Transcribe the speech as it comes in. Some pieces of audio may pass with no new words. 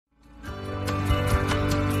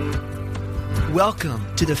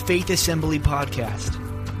Welcome to the Faith Assembly Podcast.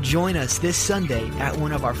 Join us this Sunday at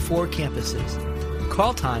one of our 4 campuses.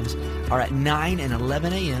 Call times are at 9 and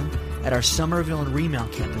 11 a.m. at our Somerville and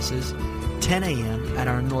Remount campuses, 10 a.m. at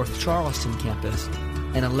our North Charleston campus,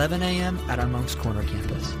 and 11 a.m. at our Moncks Corner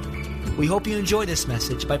campus. We hope you enjoy this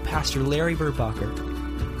message by Pastor Larry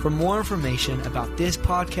Verbacher. For more information about this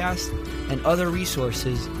podcast and other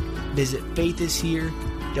resources, visit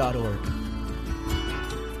faithishere.org.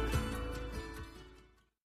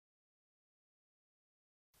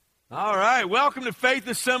 All right, welcome to Faith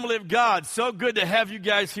Assembly of God. So good to have you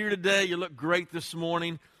guys here today. You look great this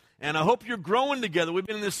morning, and I hope you're growing together. We've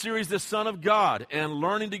been in this series, The Son of God, and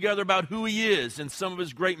learning together about who He is and some of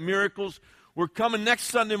His great miracles. We're coming next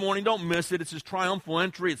Sunday morning. Don't miss it. It's His triumphal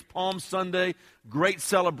entry. It's Palm Sunday, great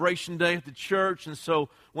celebration day at the church, and so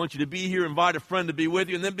I want you to be here, invite a friend to be with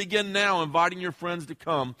you, and then begin now inviting your friends to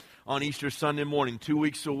come on Easter Sunday morning. 2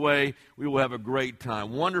 weeks away, we will have a great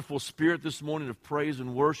time. Wonderful spirit this morning of praise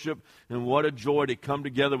and worship, and what a joy to come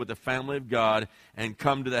together with the family of God and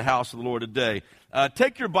come to the house of the Lord today.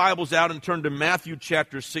 Take your Bibles out and turn to Matthew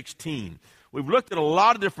chapter 16. We've looked at a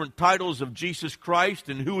lot of different titles of Jesus Christ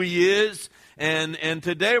and who He is, and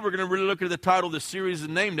today we're going to really look at the title of the series is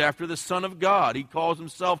named after the Son of God. He calls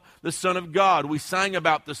Himself the Son of God. We sang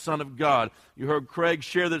about the Son of God. You heard Craig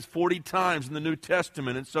share this 40 times in the New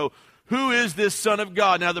Testament, and so who is this Son of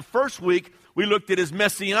God? Now, the first week we looked at His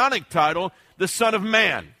messianic title, the Son of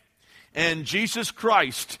Man. And Jesus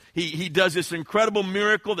Christ, he does this incredible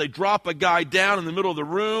miracle. They drop a guy down in the middle of the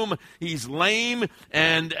room. He's lame,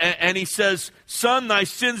 and He says, "Son, thy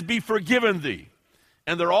sins be forgiven thee."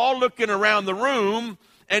 And they're all looking around the room,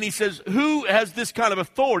 and He says, "Who has this kind of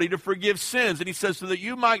authority to forgive sins?" And He says, "So that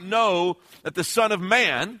you might know that the Son of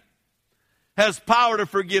Man has power to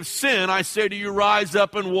forgive sin, I say to you, rise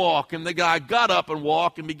up and walk." And the guy got up and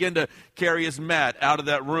walked and began to carry his mat out of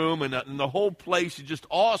that room. And the whole place is just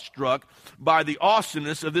awestruck by the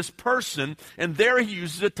awesomeness of this person. And there he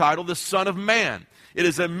uses the title, the Son of Man. It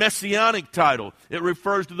is a messianic title. It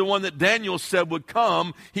refers to the one that Daniel said would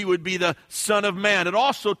come. He would be the Son of Man. It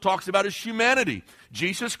also talks about His humanity.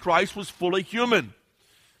 Jesus Christ was fully human.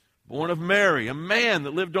 Born of Mary, a man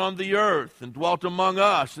that lived on the earth and dwelt among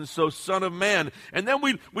us, and so Son of Man. And then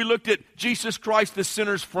we looked at Jesus Christ, the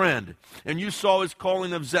sinner's friend. And you saw His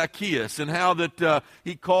calling of Zacchaeus and how that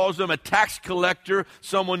He calls him a tax collector,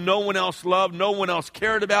 someone no one else loved, no one else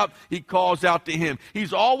cared about. He calls out to him.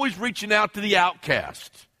 He's always reaching out to the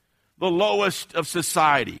outcast, the lowest of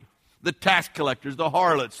society. The tax collectors, the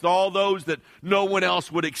harlots, all those that no one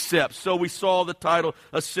else would accept. So we saw the title,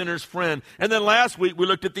 A Sinner's Friend. And then last week we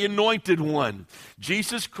looked at the Anointed One.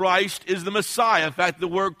 Jesus Christ is the Messiah. In fact, the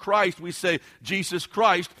word Christ, we say Jesus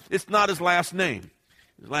Christ, it's not His last name.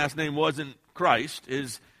 His last name wasn't Christ.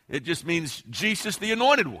 It just means Jesus, the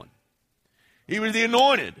Anointed One. He was the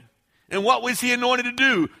anointed. And what was He anointed to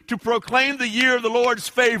do? To proclaim the year of the Lord's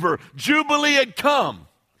favor. Jubilee had come.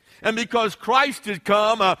 And because Christ had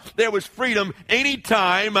come, there was freedom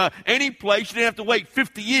anytime, any place. You didn't have to wait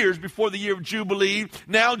 50 years before the year of Jubilee.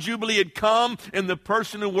 Now Jubilee had come in the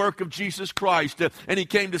person and work of Jesus Christ. And He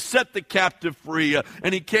came to set the captive free.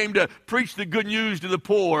 And He came to preach the good news to the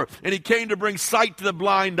poor. And He came to bring sight to the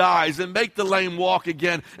blind eyes and make the lame walk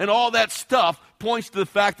again. And all that stuff points to the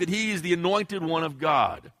fact that He is the Anointed One of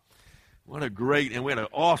God. What a great, and we had an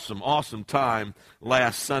awesome time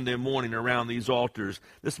last Sunday morning around these altars.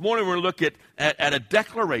 This morning we're going to look at a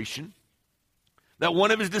declaration that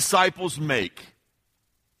one of His disciples make.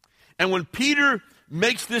 And when Peter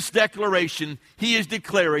makes this declaration, he is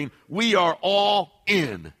declaring, we are all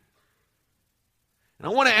in. And I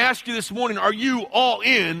want to ask you this morning, are you all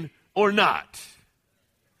in or not?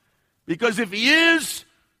 Because if He is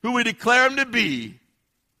who we declare Him to be,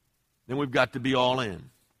 then we've got to be all in.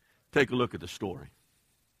 Take a look at the story.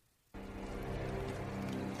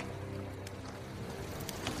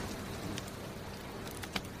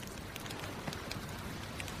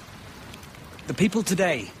 The people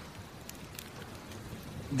today,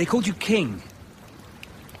 they called you king.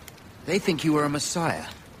 They think you are a Messiah.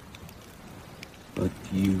 But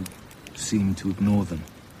you seem to ignore them.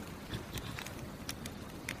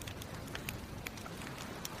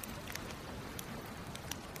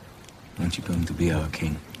 Aren't you going to be our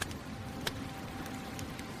king?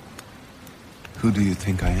 Who do you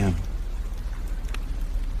think I am?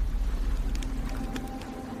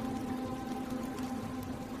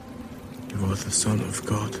 You are the Son of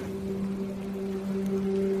God.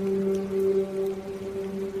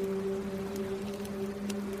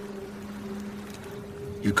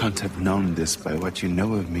 You can't have known this by what you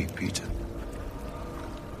know of me, Peter.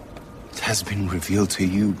 It has been revealed to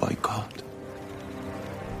you by God.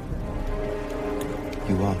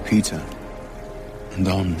 You are Peter, and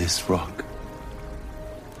on this rock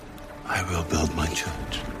I will build my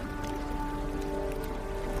church.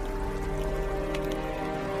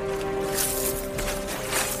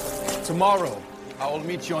 Tomorrow, I will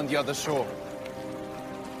meet you on the other shore.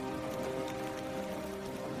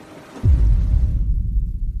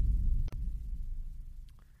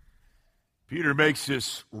 Peter makes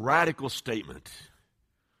this radical statement.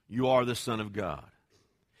 You are the Son of God.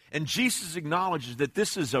 And Jesus acknowledges that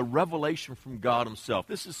this is a revelation from God himself.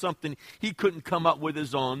 This is something he couldn't come up with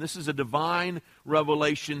his own. This is a divine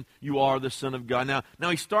revelation. You are the Son of God. Now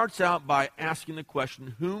he starts out by asking the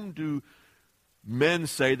question, whom do men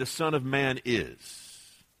say the Son of Man is?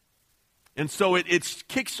 And so it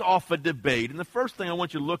kicks off a debate. And the first thing I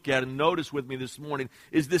want you to look at and notice with me this morning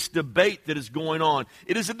is this debate that is going on.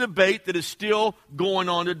 It is a debate that is still going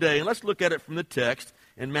on today. And let's look at it from the text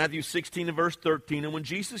in Matthew 16 and verse 13. And when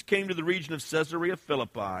Jesus came to the region of Caesarea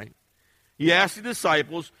Philippi, he asked the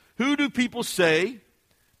disciples, who do people say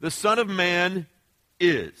the Son of Man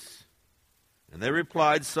is? And they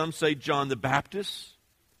replied, some say John the Baptist,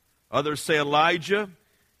 others say Elijah,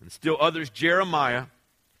 and still others Jeremiah,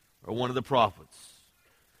 or one of the prophets.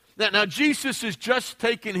 Now Jesus has just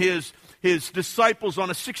taken his disciples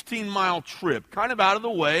on a 16-mile trip, kind of out of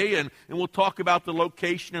the way, and we'll talk about the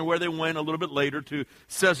location and where they went a little bit later to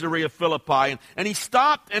Caesarea Philippi. And he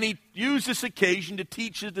stopped and he used this occasion to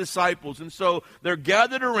teach his disciples. And so they're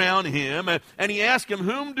gathered around him, and he asked them,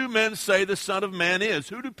 whom do men say the Son of Man is?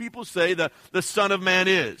 Who do people say the Son of Man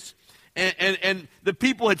is? And the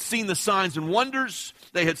people had seen the signs and wonders.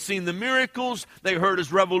 They had seen the miracles. They heard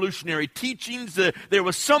his revolutionary teachings. There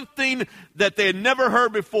was something that they had never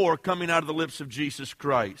heard before coming out of the lips of Jesus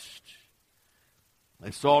Christ.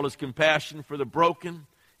 They saw his compassion for the broken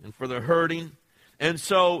and for the hurting. And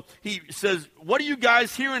so he says, what are you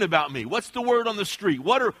guys hearing about me? What's the word on the street?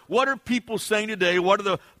 What are people saying today? What are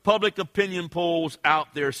the public opinion polls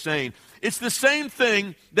out there saying? It's the same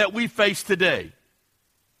thing that we face today.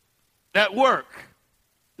 At work,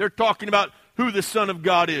 they're talking about who the Son of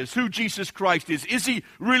God is, who Jesus Christ is. Is he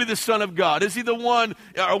really the Son of God? Is he the one?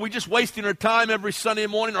 Are we just wasting our time every Sunday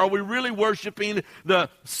morning? Are we really worshiping the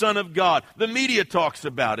Son of God? The media talks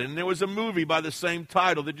about it, and there was a movie by the same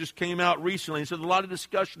title that just came out recently. And so there's a lot of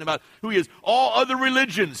discussion about who he is. All other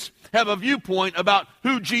religions have a viewpoint about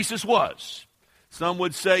who Jesus was. Some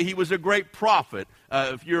would say he was a great prophet.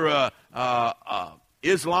 If you're a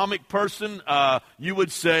Islamic person, you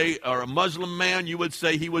would say, or a Muslim man, you would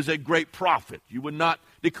say he was a great prophet. You would not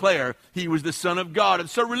declare he was the Son of God. And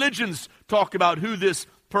so religions talk about who this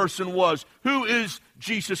person was. Who is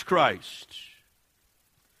Jesus Christ?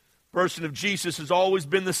 The person of Jesus has always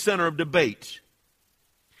been the center of debate.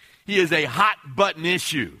 He is a hot-button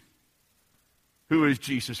issue. Who is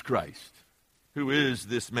Jesus Christ? Who is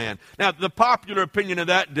this man? Now, the popular opinion of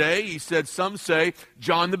that day, he said, some say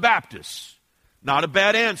John the Baptist. Not a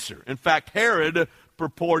bad answer. In fact, Herod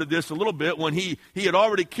purported this a little bit when he had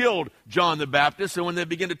already killed John the Baptist, and when they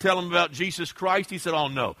began to tell him about Jesus Christ, he said, oh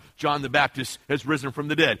no, John the Baptist has risen from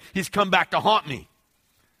the dead. He's come back to haunt me.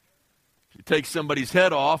 If you take somebody's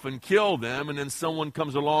head off and kill them, and then someone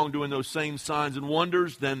comes along doing those same signs and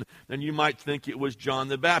wonders, then you might think it was John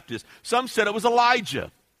the Baptist. Some said it was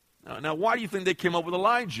Elijah. Now, why do you think they came up with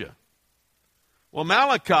Elijah? Well,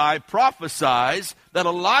 Malachi prophesies that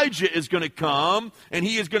Elijah is going to come, and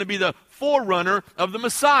he is going to be the forerunner of the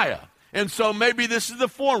Messiah. And so maybe this is the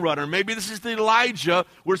forerunner. Maybe this is the Elijah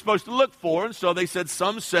we're supposed to look for. And so they said,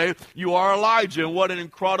 some say you are Elijah. And what an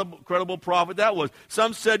incredible prophet that was.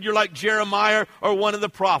 Some said you're like Jeremiah or one of the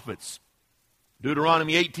prophets.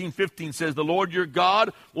 Deuteronomy 18:15 says, the Lord your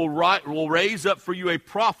God will raise up for you a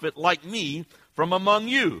prophet like me from among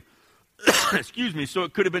you. Excuse me. So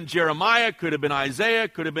it could have been Jeremiah, could have been Isaiah,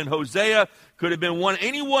 could have been Hosea, could have been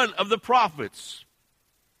any one of the prophets.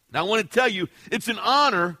 Now I want to tell you, it's an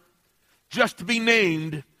honor just to be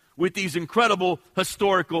named with these incredible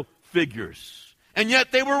historical figures. And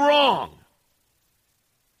yet they were wrong.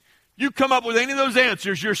 You come up with any of those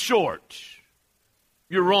answers, you're short.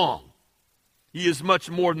 You're wrong. He is much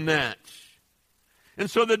more than that. And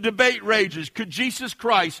so the debate rages. Could Jesus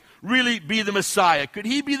Christ really be the Messiah? Could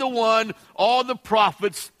he be the one all the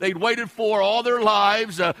prophets they'd waited for all their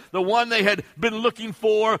lives, the one they had been looking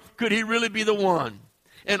for? Could he really be the one?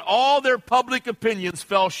 And all their public opinions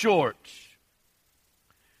fell short.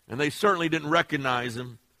 And they certainly didn't recognize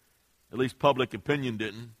him, at least public opinion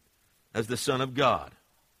didn't, as the Son of God.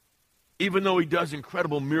 Even though he does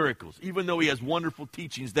incredible miracles, even though he has wonderful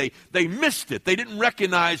teachings, they missed it. They didn't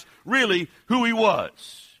recognize really who he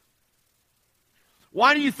was.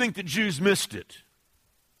 Why do you think the Jews missed it?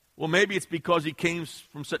 Well, maybe it's because he came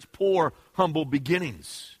from such poor, humble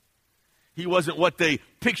beginnings. He wasn't what they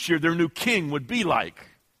pictured their new king would be like,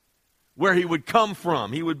 where he would come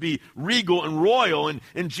from. He would be regal and royal,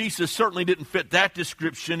 and Jesus certainly didn't fit that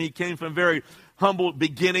description. He came from very humble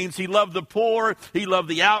beginnings. He loved the poor. He loved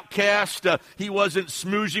the outcast. He wasn't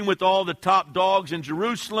smoozing with all the top dogs in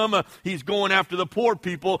Jerusalem. He's going after the poor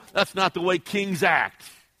people. That's not the way kings act.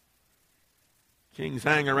 Kings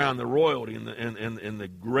hang around the royalty and the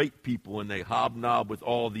great people, and they hobnob with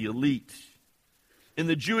all the elite. In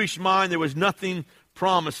the Jewish mind, there was nothing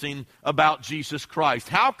promising about Jesus Christ.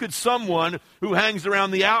 How could someone who hangs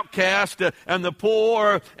around the outcast and the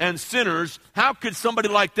poor and sinners, how could somebody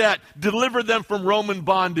like that deliver them from Roman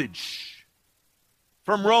bondage,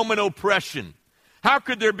 from Roman oppression? How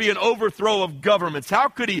could there be an overthrow of governments? How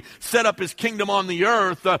could he set up his kingdom on the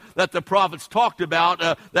earth that the prophets talked about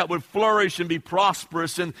that would flourish and be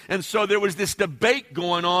prosperous? And so there was this debate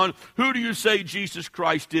going on. Who do you say Jesus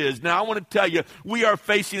Christ is? Now, I want to tell you, we are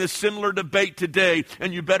facing a similar debate today,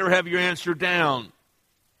 and you better have your answer down.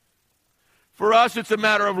 For us, it's a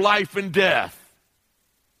matter of life and death.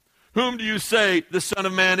 Whom do you say the Son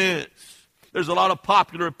of Man is? There's a lot of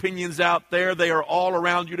popular opinions out there. They are all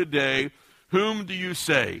around you today. Whom do you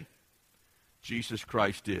say Jesus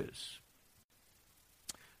Christ is?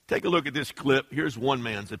 Take a look at this clip. Here's one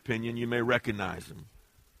man's opinion. You may recognize him.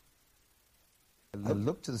 I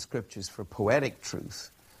look to the scriptures for poetic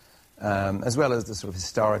truth, as well as the sort of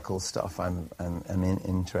historical stuff I'm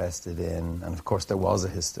interested in. And of course, there was a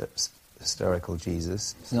historical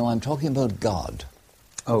Jesus. No, I'm talking about God.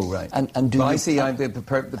 Oh, right. And do I see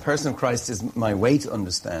the person of Christ is my way to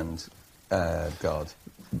understand God.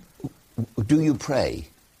 Do you pray?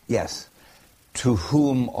 Yes. To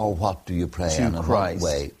whom or what do you pray? To and in Christ.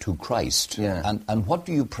 what way? To Christ. Yeah. And what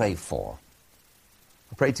do you pray for?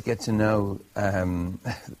 I pray to get to know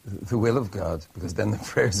the will of God, because then the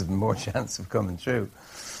prayers have more chance of coming true.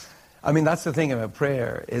 I mean, that's the thing about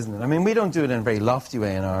prayer, isn't it? I mean, we don't do it in a very lofty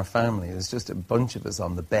way in our family. There's just a bunch of us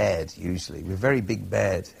on the bed, usually. We have a very big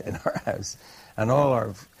bed in our house. And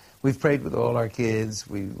we've prayed with all our kids.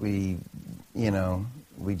 We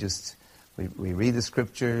read the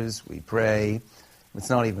scriptures, we pray. It's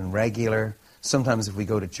not even regular. Sometimes if we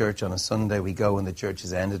go to church on a Sunday, we go when the church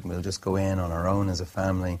is ended, and we'll just go in on our own as a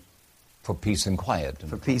family. For peace and quiet.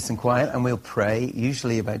 For peace and quiet, and we'll pray,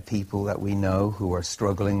 usually about people that we know who are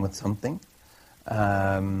struggling with something,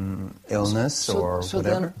 illness or so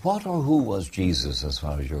whatever. Then, what or who was Jesus as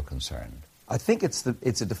far as you're concerned? I think it's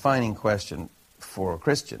a defining question for a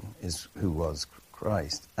Christian, is who was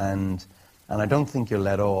Christ. And I don't think you're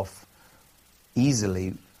let off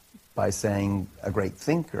easily by saying a great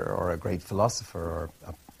thinker or a great philosopher,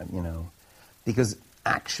 because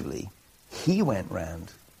actually he went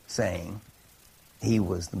round saying he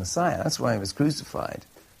was the Messiah. That's why he was crucified.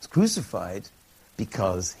 He was crucified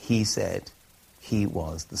because he said he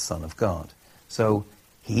was the Son of God. So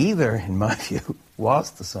he either, in my view,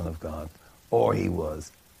 was the Son of God, or he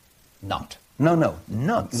was not. No,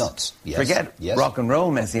 nuts. Nuts, yes. Forget yes. rock and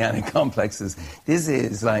roll messianic complexes. This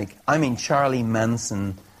is like, Charlie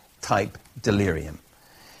Manson type delirium.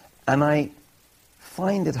 And I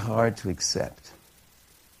find it hard to accept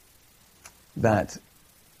that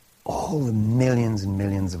all the millions and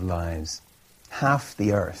millions of lives, half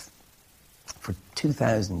the earth, for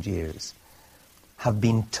 2,000 years, have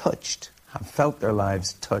been touched, have felt their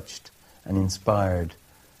lives touched and inspired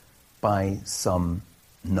by some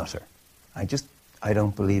nutter. I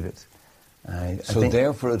don't believe it. So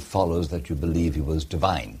therefore it follows that you believe he was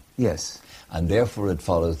divine. Yes. And therefore it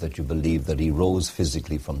follows that you believe that he rose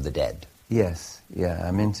physically from the dead. Yes, yeah. I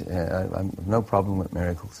have no problem with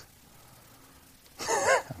miracles.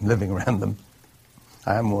 I'm living around them.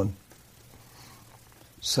 I am one.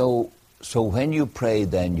 So when you pray,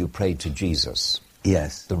 then you pray to Jesus.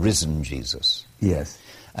 Yes. The risen Jesus. Yes.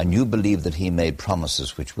 And you believe that he made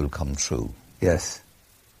promises which will come true. Yes.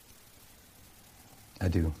 I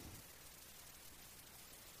do.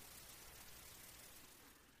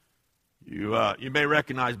 You may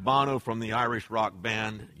recognize Bono from the Irish rock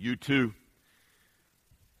band U2.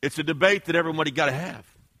 It's a debate that everybody got to have.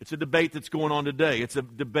 It's a debate that's going on today. It's a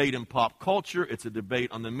debate in pop culture. It's a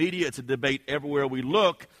debate on the media. It's a debate everywhere we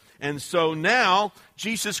look. And so now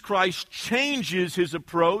Jesus Christ changes his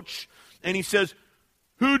approach, and he says,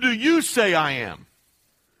 "Who do you say I am?"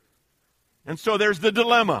 And so there's the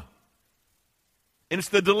dilemma. And it's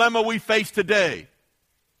the dilemma we face today.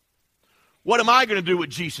 What am I going to do with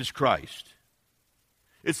Jesus Christ?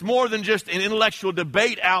 It's more than just an intellectual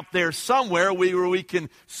debate out there somewhere where we can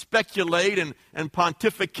speculate and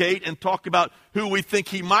pontificate and talk about who we think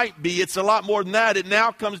he might be. It's a lot more than that. It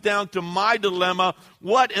now comes down to my dilemma.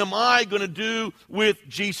 What am I going to do with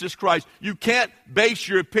Jesus Christ? You can't base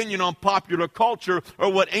your opinion on popular culture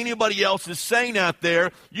or what anybody else is saying out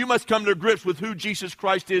there. You must come to grips with who Jesus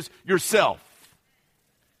Christ is yourself.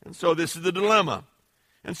 And so this is the dilemma.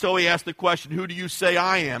 And so he asked the question, who do you say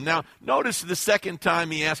I am? Now, notice the second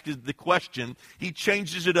time he asks the question, he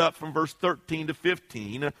changes it up from verse 13 to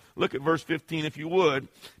 15. Look at verse 15 if you would.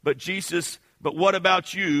 But what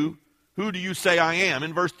about you? Who do you say I am?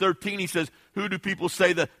 In verse 13 he says, who do people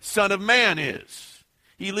say the Son of Man is?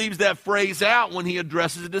 He leaves that phrase out when he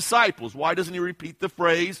addresses the disciples. Why doesn't he repeat the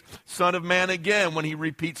phrase Son of Man again when he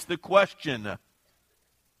repeats the question?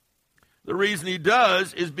 The reason he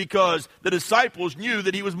does is because the disciples knew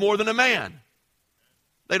that he was more than a man.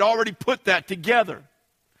 They'd already put that together.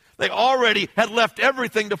 They already had left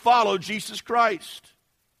everything to follow Jesus Christ.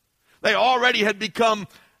 They already had become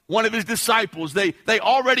one of his disciples. They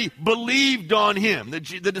already believed on him. The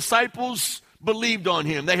disciples believed on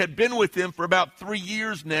him. They had been with him for about 3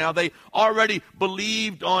 years now. They already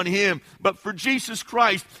believed on him. But for Jesus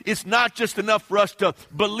Christ, it's not just enough for us to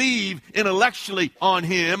believe intellectually on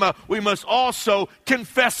him. We must also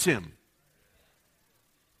confess him.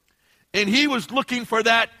 And he was looking for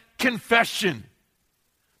that confession.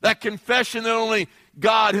 That confession that only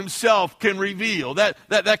God himself can reveal.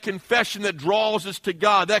 That confession that draws us to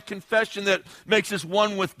God. That confession that makes us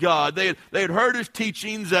one with God. They had heard his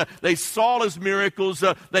teachings. They saw his miracles.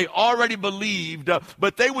 They already believed.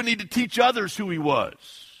 But they would need to teach others who he was.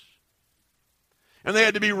 And they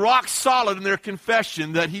had to be rock solid in their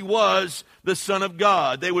confession that he was the Son of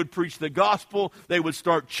God. They would preach the gospel. They would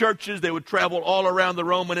start churches. They would travel all around the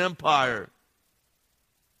Roman Empire.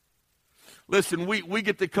 Listen, we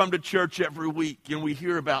get to come to church every week and we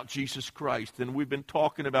hear about Jesus Christ, and we've been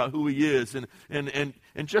talking about who he is, and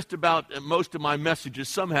just about most of my messages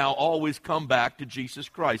somehow always come back to Jesus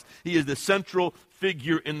Christ. He is the central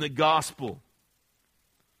figure in the gospel.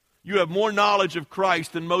 You have more knowledge of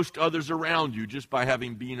Christ than most others around you just by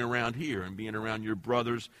having been around here and being around your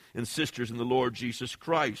brothers and sisters in the Lord Jesus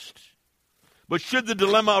Christ. But should the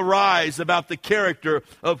dilemma arise about the character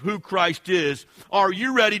of who Christ is, are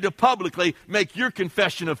you ready to publicly make your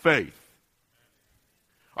confession of faith?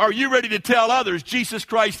 Are you ready to tell others Jesus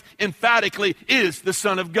Christ emphatically is the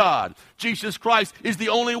Son of God? Jesus Christ is the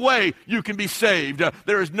only way you can be saved.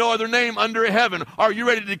 There is no other name under heaven. Are you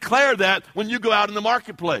ready to declare that when you go out in the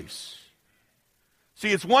marketplace?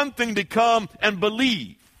 See, it's one thing to come and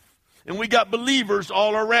believe. And we got believers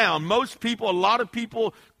all around. Most people, a lot of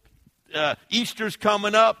people, Easter's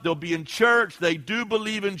coming up. They'll be in church. They do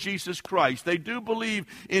believe in Jesus Christ. They do believe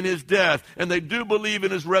in his death. And they do believe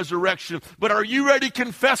in his resurrection. But are you ready to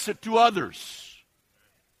confess it to others?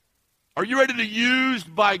 Are you ready to be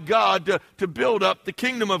used by God to build up the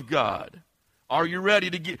kingdom of God? Are you ready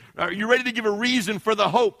to give a reason for the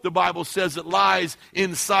hope the Bible says that lies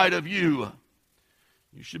inside of you?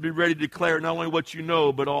 You should be ready to declare not only what you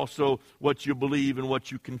know, but also what you believe and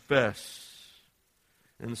what you confess.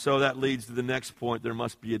 And so that leads to the next point. There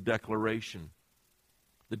must be a declaration.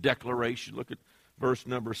 The declaration. Look at verse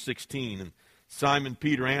number 16. And Simon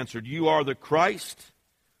Peter answered, "You are the Christ,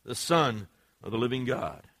 the Son of the living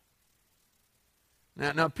God."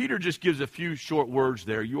 Now Peter just gives a few short words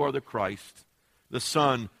there. You are the Christ, the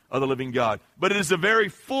Son of the living God. But it is a very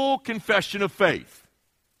full confession of faith.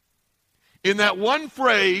 In that one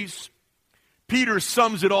phrase, Peter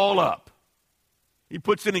sums it all up. He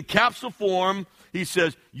puts it in capsule form. He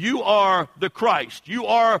says, you are the Christ. You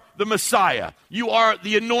are the Messiah. You are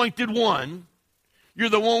the anointed one. You're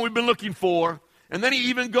the one we've been looking for. And then he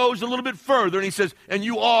even goes a little bit further and he says, and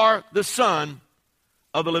you are the Son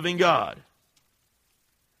of the living God.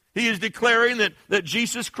 He is declaring that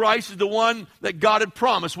Jesus Christ is the one that God had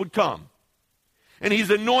promised would come. And he's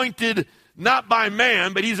anointed not by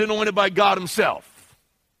man, but he's anointed by God himself.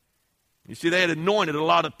 You see, they had anointed a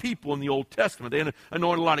lot of people in the Old Testament. They had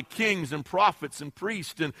anointed a lot of kings and prophets and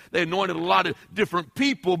priests, and they anointed a lot of different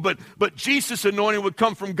people, but Jesus' anointing would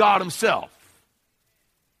come from God himself.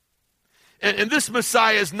 And this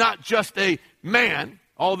Messiah is not just a man,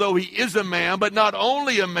 although he is a man, but not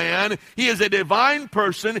only a man, he is a divine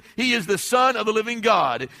person. He is the Son of the living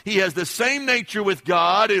God. He has the same nature with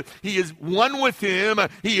God. He is one with him.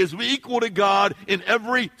 He is equal to God in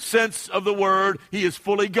every sense of the word. He is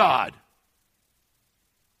fully God.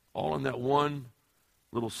 All in that one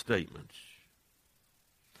little statement.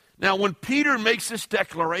 Now, when Peter makes this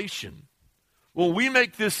declaration, when we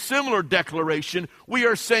make this similar declaration, we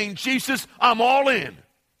are saying, Jesus, I'm all in.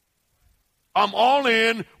 I'm all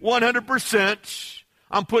in 100%.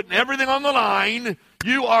 I'm putting everything on the line.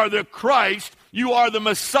 You are the Christ. You are the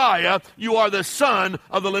Messiah. You are the Son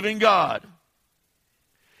of the living God.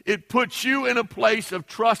 It puts you in a place of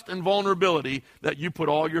trust and vulnerability that you put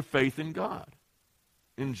all your faith in God,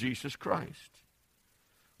 in Jesus Christ.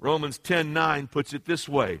 Romans 10:9 puts it this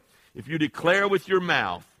way. If you declare with your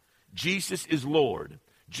mouth, Jesus is Lord,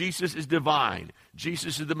 Jesus is divine,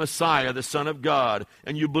 Jesus is the Messiah, the Son of God,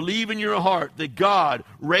 and you believe in your heart that God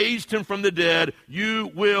raised him from the dead,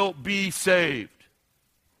 you will be saved.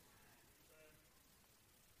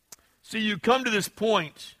 See, you come to this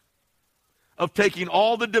point of taking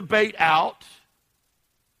all the debate out,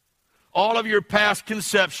 all of your past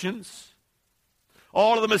conceptions,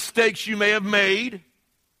 all of the mistakes you may have made,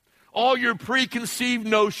 all your preconceived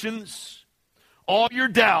notions, all your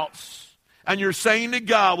doubts, and you're saying to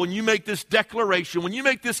God, when you make this declaration, when you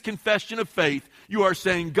make this confession of faith, you are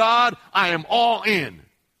saying, God, I am all in.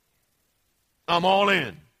 I'm all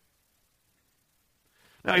in.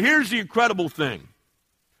 Now, here's the incredible thing.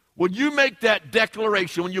 When you make that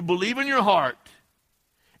declaration, when you believe in your heart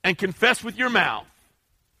and confess with your mouth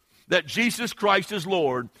that Jesus Christ is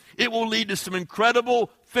Lord, it will lead to some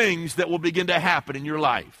incredible things that will begin to happen in your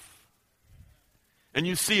life. And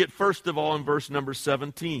you see it first of all in verse number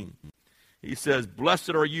 17. He says,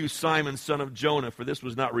 "Blessed are you, Simon, son of Jonah, for this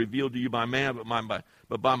was not revealed to you by man,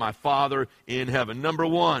 but by my Father in heaven." Number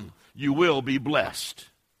one, you will be blessed.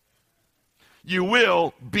 You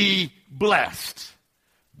will be blessed.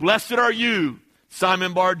 Blessed are you,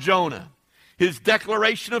 Simon Bar-Jonah. His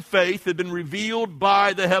declaration of faith had been revealed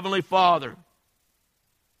by the Heavenly Father.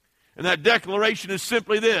 And that declaration is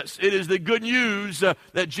simply this. It is the good news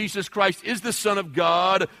that Jesus Christ is the Son of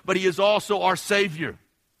God, but he is also our Savior.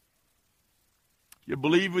 You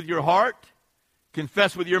believe with your heart,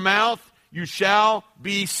 confess with your mouth, you shall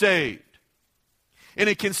be saved. And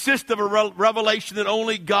it consists of a revelation that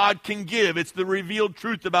only God can give. It's the revealed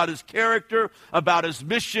truth about his character, about his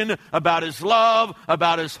mission, about his love,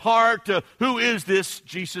 about his heart. Who is this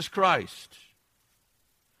Jesus Christ?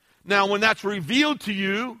 Now, when that's revealed to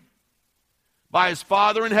you by his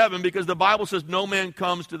Father in heaven, because the Bible says no man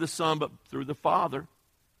comes to the Son but through the Father.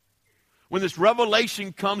 When this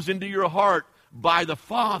revelation comes into your heart by the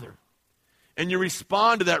Father, and you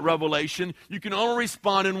respond to that revelation, you can only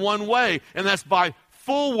respond in one way, and that's by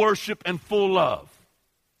full worship and full love.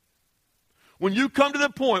 When you come to the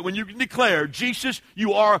point when you can declare, Jesus,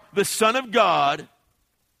 you are the Son of God,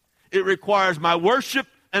 it requires my worship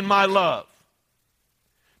and my love.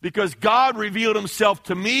 Because God revealed himself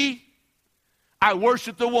to me, I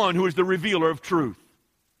worship the one who is the revealer of truth.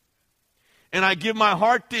 And I give my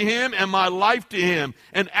heart to him and my life to him.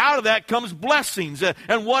 And out of that comes blessings.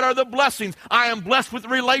 And what are the blessings? I am blessed with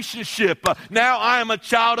relationship. Now I am a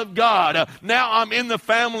child of God. Now I'm in the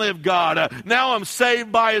family of God. Now I'm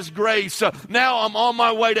saved by his grace. Now I'm on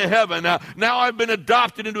my way to heaven. Now I've been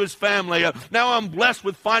adopted into his family. Now I'm blessed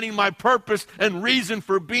with finding my purpose and reason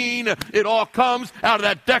for being. It all comes out of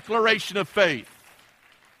that declaration of faith.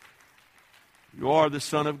 You are the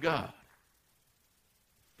Son of God.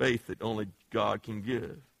 Faith that only God can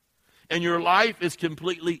give. And your life is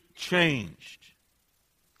completely changed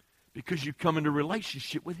because you come into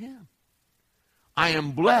relationship with him. I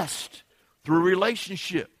am blessed through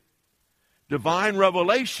relationship. Divine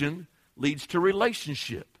revelation leads to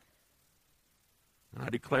relationship. And I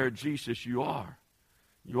declare, Jesus, you are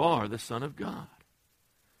the Son of God.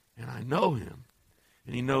 And I know him,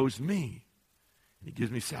 and he knows me, and he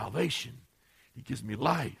gives me salvation. He gives me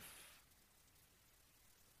life.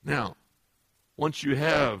 Now, once you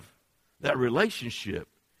have that relationship,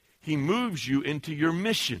 he moves you into your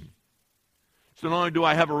mission. So not only do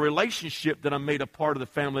I have a relationship that I'm made a part of the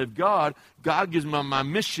family of God, God gives me my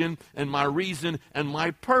mission and my reason and my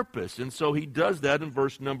purpose. And so he does that in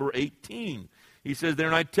verse number 18. He says, "There,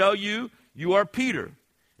 and I tell you, you are Peter,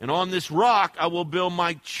 and on this rock I will build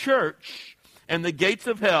my church, and the gates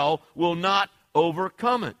of hell will not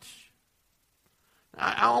overcome it."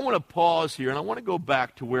 I want to pause here, and I want to go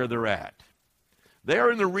back to where they're at. They are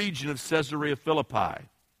in the region of Caesarea Philippi.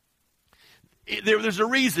 There's a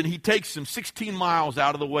reason he takes them 16 miles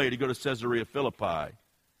out of the way to go to Caesarea Philippi.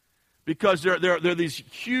 Because there are these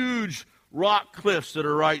huge rock cliffs that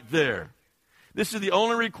are right there. This is the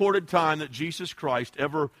only recorded time that Jesus Christ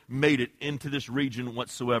ever made it into this region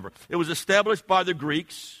whatsoever. It was established by the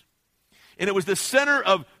Greeks, and it was the center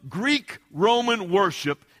of Greek-Roman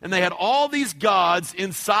worship, and they had all these gods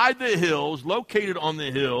inside the hills, located on the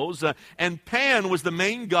hills, and Pan was the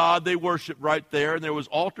main god they worshiped right there, and there was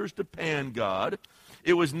altars to Pan God.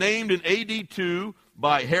 It was named in AD 2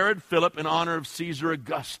 by Herod Philip in honor of Caesar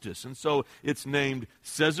Augustus. And so it's named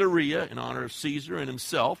Caesarea in honor of Caesar and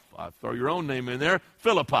himself. Throw your own name in there,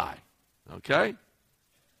 Philippi. Okay?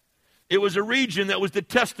 It was a region that was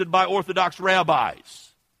detested by Orthodox rabbis.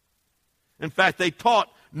 In fact, they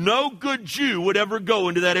taught no good Jew would ever go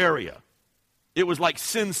into that area. It was like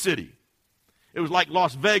Sin City. It was like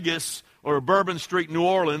Las Vegas or Bourbon Street, New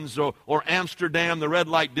Orleans, or Amsterdam, the red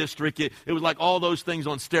light district. It was like all those things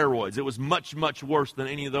on steroids. It was much, much worse than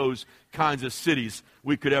any of those kinds of cities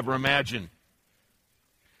we could ever imagine.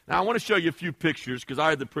 Now, I want to show you a few pictures because I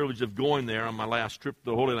had the privilege of going there on my last trip to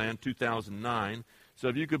the Holy Land, 2009. So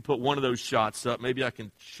if you could put one of those shots up, maybe I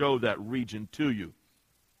can show that region to you.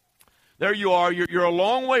 There you are. You're a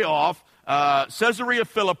long way off. Caesarea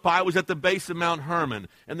Philippi was at the base of Mount Hermon.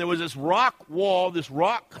 And there was this rock wall, this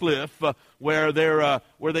rock cliff, where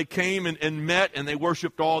they came and met and they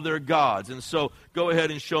worshiped all their gods. And so go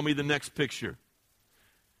ahead and show me the next picture.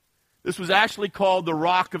 This was actually called the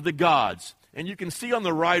Rock of the Gods. And you can see on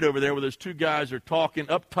the right over there where those two guys are talking.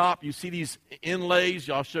 Up top, you see these inlays.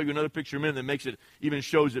 I'll show you another picture in a minute that makes it, even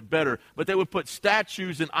shows it better. But they would put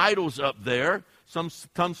statues and idols up there,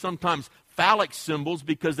 sometimes phallic symbols,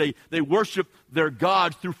 because they worship their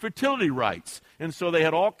gods through fertility rites. And so they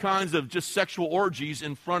had all kinds of just sexual orgies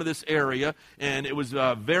in front of this area. And it was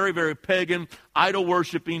very, very pagan,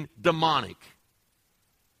 idol-worshiping, demonic.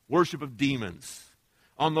 Worship of demons.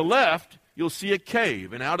 On the left, you'll see a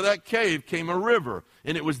cave, and out of that cave came a river.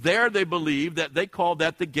 And it was there, they believed, that they called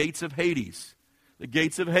that the gates of Hades. The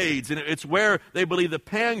gates of Hades. And it's where they believed the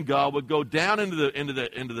pan god would go down into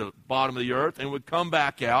the bottom of the earth and would come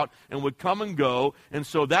back out and would come and go. And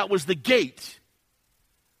so that was the gate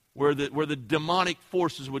where the demonic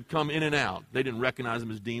forces would come in and out. They didn't recognize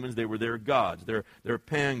them as demons. They were their gods, their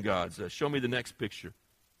pan gods. Show me the next picture.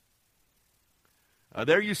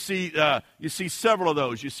 There you see several of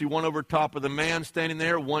those. You see one over top of the man standing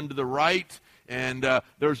there, one to the right, and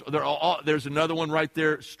there's another one right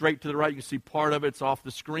there straight to the right. You can see part of it's off the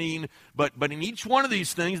screen. But in each one of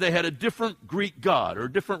these things, they had a different Greek god or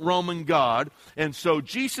a different Roman god. And so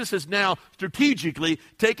Jesus has now strategically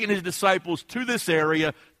taken his disciples to this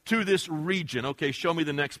area, to this region. Okay, show me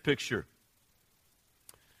the next picture.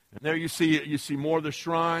 And there you see more of the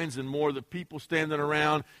shrines and more of the people standing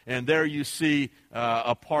around. And there you see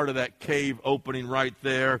a part of that cave opening right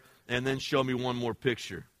there. And then show me one more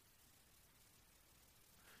picture.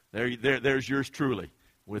 There's yours truly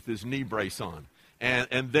with his knee brace on.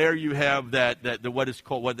 And there you have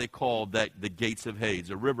what they call the gates of Hades.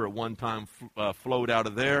 A river at one time flowed out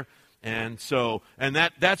of there. And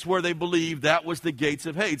that's where they believe that was the gates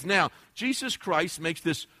of Hades. Now, Jesus Christ makes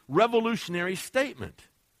this revolutionary statement.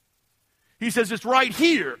 He says, it's right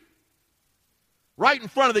here, right in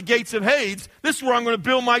front of the gates of Hades. This is where I'm going to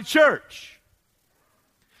build my church.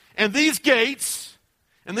 And these gates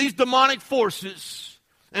and these demonic forces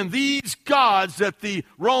and these gods that the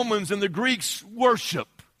Romans and the Greeks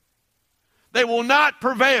worship, they will not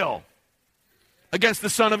prevail against the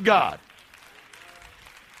Son of God.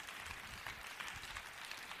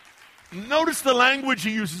 Notice the language he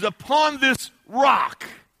uses, upon this rock.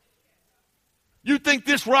 You think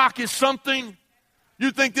this rock is something? You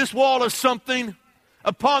think this wall is something?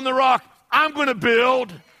 Upon the rock, I'm going to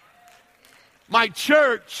build my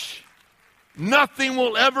church. Nothing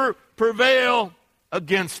will ever prevail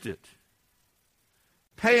against it.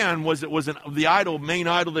 Pan was the main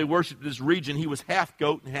idol they worshipped in this region. He was half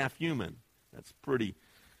goat and half human. That's pretty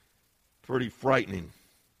frightening.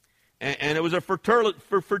 And it was a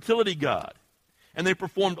fertility god. And they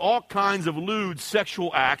performed all kinds of lewd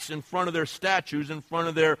sexual acts in front of their statues, in front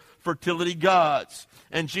of their fertility gods.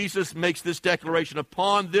 And Jesus makes this declaration,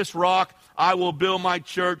 upon this rock I will build my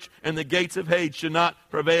church, and the gates of Hades should not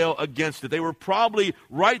prevail against it. They were probably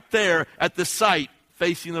right there at the site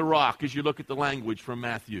facing the rock as you look at the language from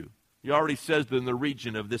Matthew. He already says that in the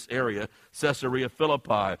region of this area, Caesarea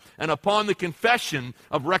Philippi. And upon the confession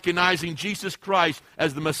of recognizing Jesus Christ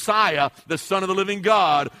as the Messiah, the Son of the living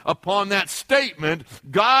God, upon that statement,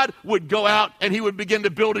 God would go out and he would begin to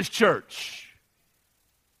build his church.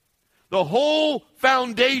 The whole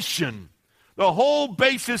foundation, the whole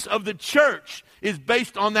basis of the church is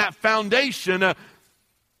based on that foundation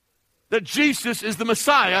that Jesus is the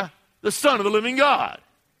Messiah, the Son of the living God.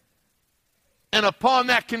 And upon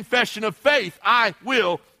that confession of faith, I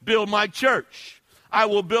will build my church. I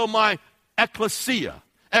will build my ecclesia.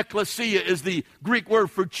 Ecclesia is the Greek word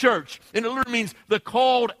for church. And it literally means the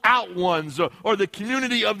called out ones or the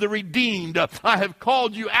community of the redeemed. I have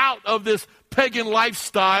called you out of this pagan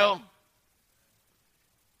lifestyle.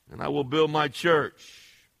 And I will build my church.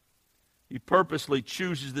 He purposely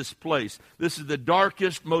chooses this place. This is the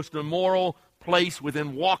darkest, most immoral place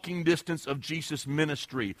within walking distance of Jesus'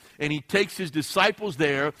 ministry. And he takes his disciples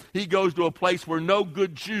there. He goes to a place where no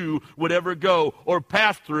good Jew would ever go or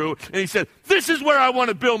pass through. And he said, this is where I want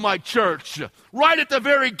to build my church, right at the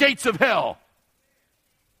very gates of hell.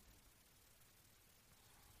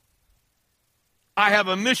 I have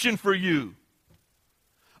a mission for you.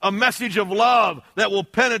 A message of love that will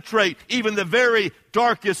penetrate even the very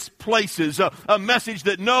darkest places. A message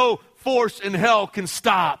that no force in hell can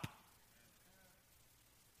stop.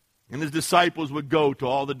 And his disciples would go to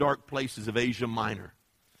all the dark places of Asia Minor.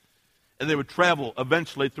 And they would travel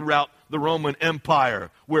eventually throughout the Roman Empire,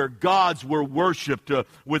 where gods were worshipped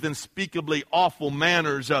with unspeakably awful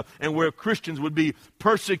manners, and where Christians would be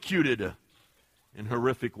persecuted in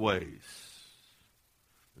horrific ways.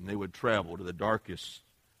 And they would travel to the darkest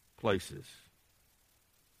places.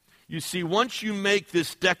 You see, once you make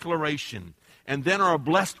this declaration and then are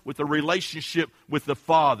blessed with a relationship with the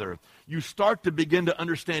Father, you start to begin to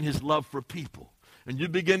understand his love for people. And you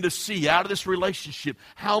begin to see out of this relationship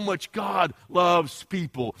how much God loves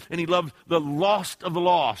people. And he loves the lost of the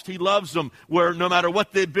lost. He loves them where no matter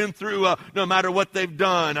what they've been through, no matter what they've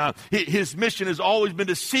done. His mission has always been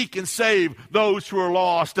to seek and save those who are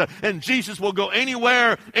lost. And Jesus will go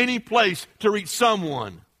anywhere, any place to reach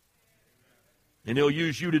someone. And he'll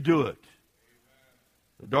use you to do it.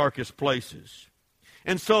 The darkest places.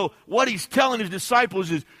 And so what he's telling his disciples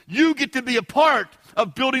is, you get to be a part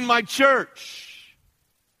of building my church.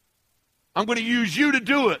 I'm going to use you to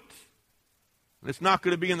do it. And it's not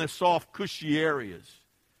going to be in the soft, cushy areas.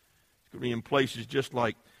 It's going to be in places just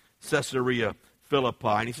like Caesarea Philippi.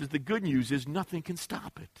 And he says, the good news is nothing can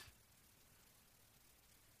stop it.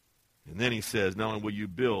 And then he says, not only will you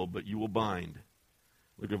build, but you will bind.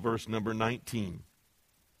 Look at verse number 19.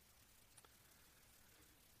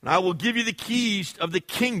 And I will give you the keys of the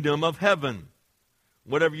kingdom of heaven.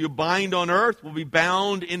 Whatever you bind on earth will be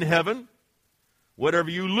bound in heaven.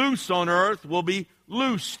 Whatever you loose on earth will be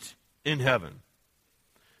loosed in heaven.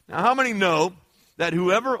 Now, how many know that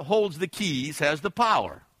whoever holds the keys has the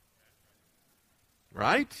power?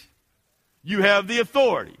 Right? You have the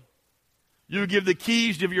authority. You give the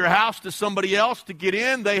keys of your house to somebody else to get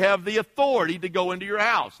in, they have the authority to go into your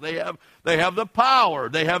house. They have the power.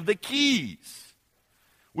 They have the keys.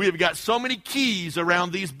 We have got so many keys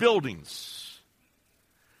around these buildings.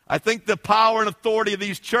 I think the power and authority of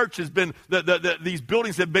these churches these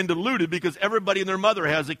buildings have been diluted because everybody and their mother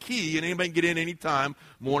has a key and anybody can get in anytime,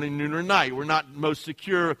 morning, noon, or night. We're not the most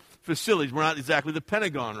secure facilities. We're not exactly the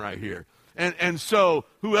Pentagon right here. And so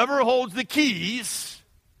whoever holds the keys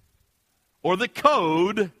or the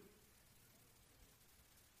code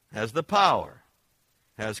has the power,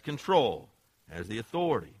 has control, has the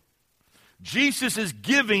authority. Jesus is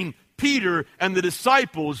giving Peter and the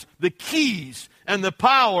disciples the keys and the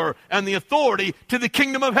power and the authority to the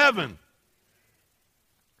kingdom of heaven.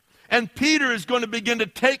 And Peter is going to begin to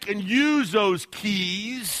take and use those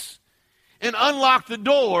keys and unlock the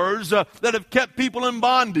doors that have kept people in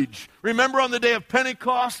bondage. Remember on the day of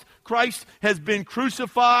Pentecost, Christ has been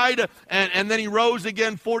crucified, and then he rose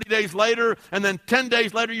again 40 days later, and then 10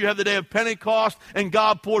 days later you have the day of Pentecost, and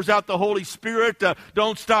God pours out the Holy Spirit.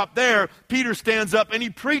 Don't stop there. Peter stands up and he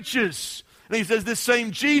preaches. And he says, this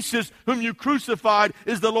same Jesus whom you crucified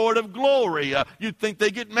is the Lord of glory. You'd think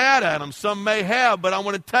they get mad at him. Some may have, but I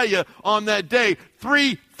want to tell you, on that day,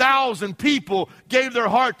 3,000 people gave their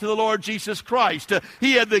heart to the Lord Jesus Christ.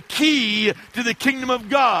 He had the key to the kingdom of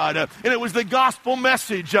God. And it was the gospel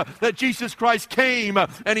message that Jesus Christ came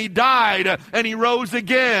and he died and he rose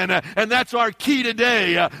again. And that's our key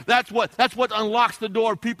today. That's what unlocks the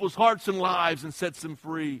door of people's hearts and lives and sets them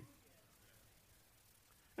free.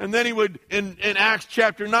 And then he would, in Acts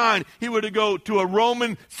chapter 9, he would go to a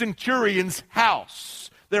Roman centurion's house.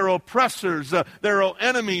 They're oppressors, they're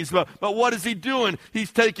enemies, but what is he doing?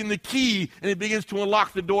 He's taking the key and he begins to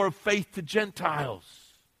unlock the door of faith to Gentiles.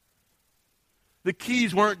 The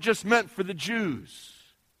keys weren't just meant for the Jews.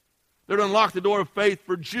 They're to unlock the door of faith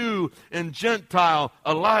for Jew and Gentile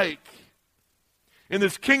alike. And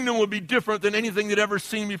this kingdom would be different than anything they'd ever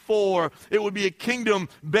seen before. It would be a kingdom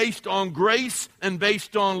based on grace and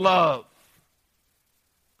based on love.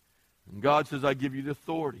 And God says, I give you the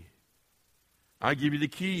authority. I give you the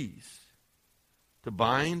keys to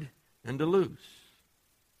bind and to loose.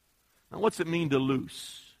 Now, what's it mean to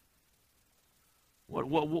loose?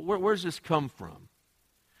 Where does this come from?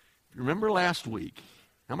 If you remember last week,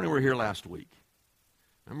 how many were here last week?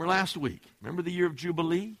 Remember last week? Remember the year of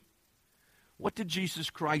Jubilee? What did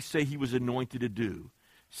Jesus Christ say he was anointed to do?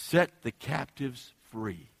 Set the captives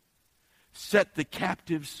free. Set the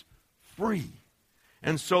captives free.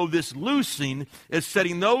 And so this loosing is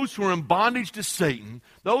setting those who are in bondage to Satan,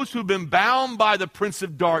 those who've been bound by the prince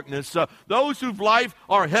of darkness, those whose life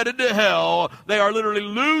are headed to hell, they are literally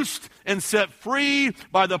loosed and set free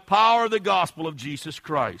by the power of the gospel of Jesus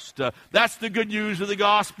Christ. That's the good news of the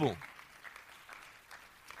gospel.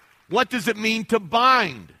 What does it mean to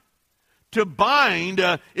bind? To bind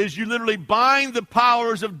is you literally bind the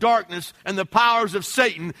powers of darkness and the powers of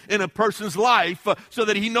Satan in a person's life so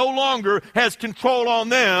that he no longer has control on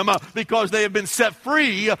them because they have been set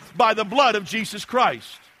free by the blood of Jesus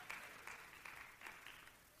Christ.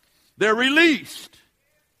 They're released.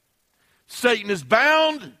 Satan is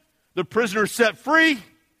bound, the prisoner is set free,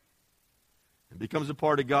 and becomes a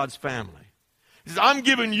part of God's family. He says, I'm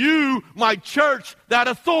giving you, my church, that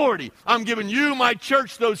authority. I'm giving you, my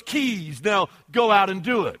church, those keys. Now, go out and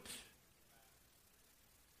do it.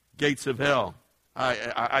 Gates of hell.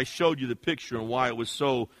 I showed you the picture and why it was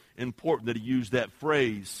so important that he used that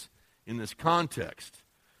phrase in this context.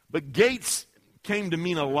 But gates came to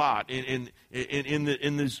mean a lot in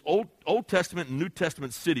these Old Testament and New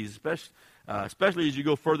Testament cities, especially as you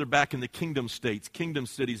go further back in the kingdom states, kingdom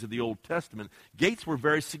cities of the Old Testament. Gates were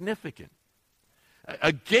very significant.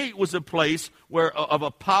 A gate was a place of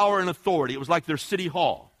a power and authority. It was like their city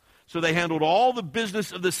hall. So they handled all the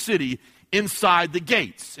business of the city inside the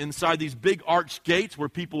gates, inside these big arched gates where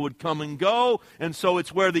people would come and go. And so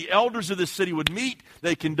it's where the elders of the city would meet.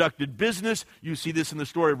 They conducted business. You see this in the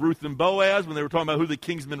story of Ruth and Boaz when they were talking about who the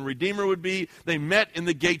kinsman redeemer would be. They met in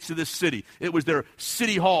the gates of the city. It was their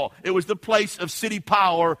city hall. It was the place of city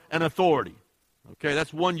power and authority. Okay,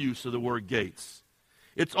 that's one use of the word gates.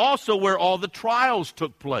 It's also where all the trials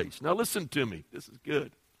took place. Now listen to me. This is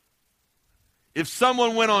good. If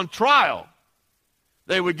someone went on trial,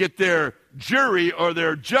 they would get their jury or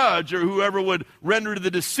their judge or whoever would render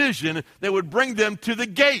the decision, they would bring them to the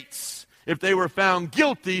gates. If they were found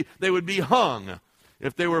guilty, they would be hung.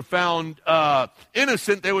 If they were found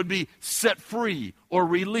innocent, they would be set free or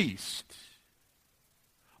released.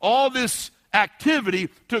 All this activity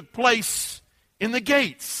took place in the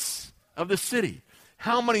gates of the city.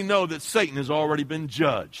 How many know that Satan has already been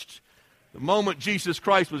judged? The moment Jesus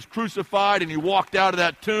Christ was crucified and he walked out of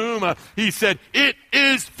that tomb, he said, "It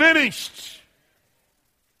is finished."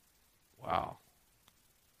 Wow.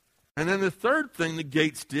 And then the third thing the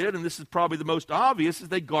gates did, and this is probably the most obvious, is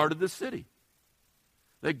they guarded the city.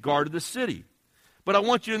 They guarded the city. But I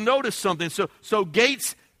want you to notice something. So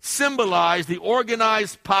gates symbolize the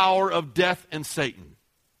organized power of death and Satan.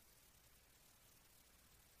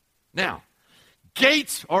 Now,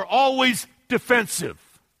 gates are always defensive.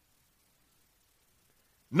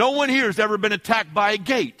 No one here has ever been attacked by a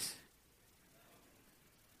gate.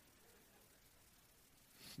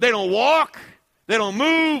 They don't walk, they don't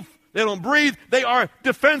move, they don't breathe. They are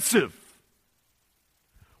defensive.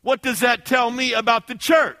 What does that tell me about the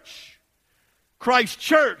church? Christ's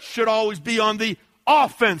church should always be on the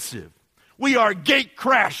offensive. We are gate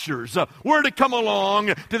crashers. We're to come along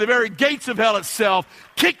to the very gates of hell itself,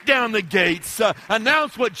 kick down the gates,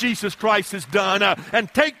 announce what Jesus Christ has done,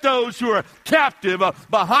 and take those who are captive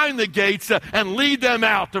behind the gates and lead them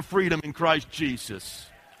out to freedom in Christ Jesus.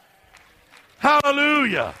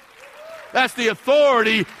 Hallelujah. That's the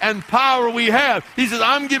authority and power we have. He says,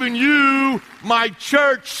 I'm giving you, my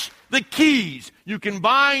church, the keys. You can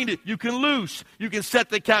bind, you can loose, you can set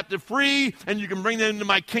the captive free, and you can bring them into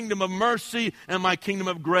my kingdom of mercy and my kingdom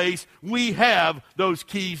of grace. We have those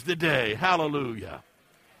keys today. Hallelujah.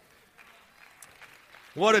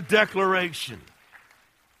 What a declaration.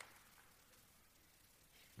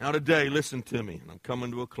 Now today, listen to me, and I'm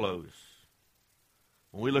coming to a close.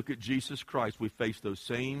 When we look at Jesus Christ, we face those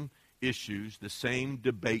same issues, the same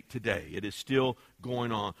debate today. It is still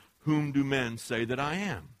going on. Whom do men say that I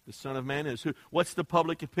am? The Son of Man is. What's the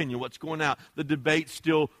public opinion? What's going out? The debate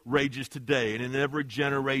still rages today and in every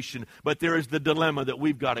generation. But there is the dilemma that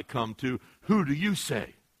we've got to come to. Who do you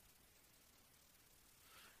say?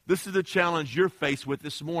 This is the challenge you're faced with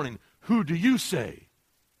this morning. Who do you say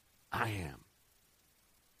I am?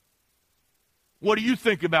 What do you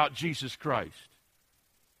think about Jesus Christ?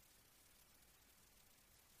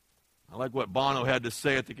 I like what Bono had to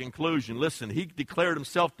say at the conclusion. Listen, he declared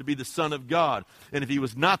himself to be the Son of God. And if he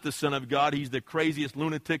was not the Son of God, he's the craziest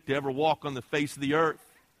lunatic to ever walk on the face of the earth.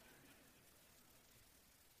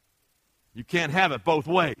 You can't have it both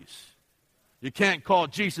ways. You can't call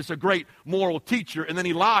Jesus a great moral teacher and then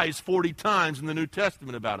he lies 40 times in the New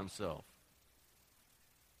Testament about himself.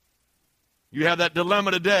 You have that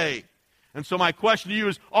dilemma today. And so my question to you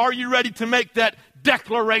is, are you ready to make that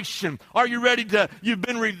declaration? Are you ready to,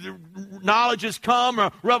 knowledge has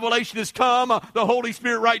come, revelation has come, the Holy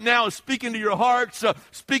Spirit right now is speaking to your hearts,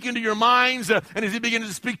 speaking to your minds, and as He begins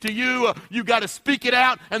to speak to you, you've got to speak it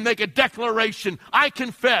out and make a declaration. I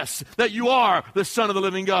confess that you are the Son of the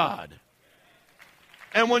living God.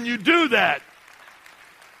 And when you do that,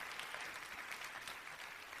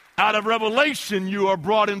 out of revelation, you are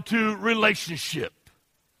brought into relationship.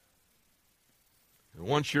 And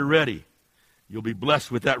once you're ready, you'll be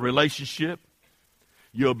blessed with that relationship.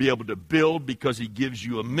 You'll be able to build because He gives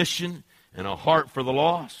you a mission and a heart for the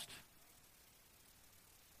lost.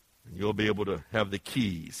 And you'll be able to have the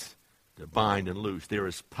keys to bind and loose. There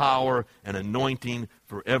is power and anointing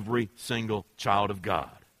for every single child of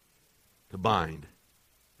God to bind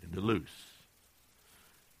and to loose.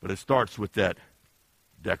 But it starts with that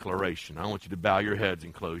declaration. I want you to bow your heads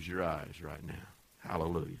and close your eyes right now.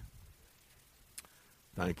 Hallelujah.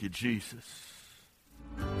 Thank you, Jesus.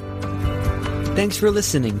 Thanks for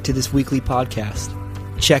listening to this weekly podcast.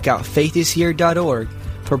 Check out faithishere.org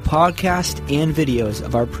for podcasts and videos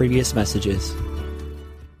of our previous messages.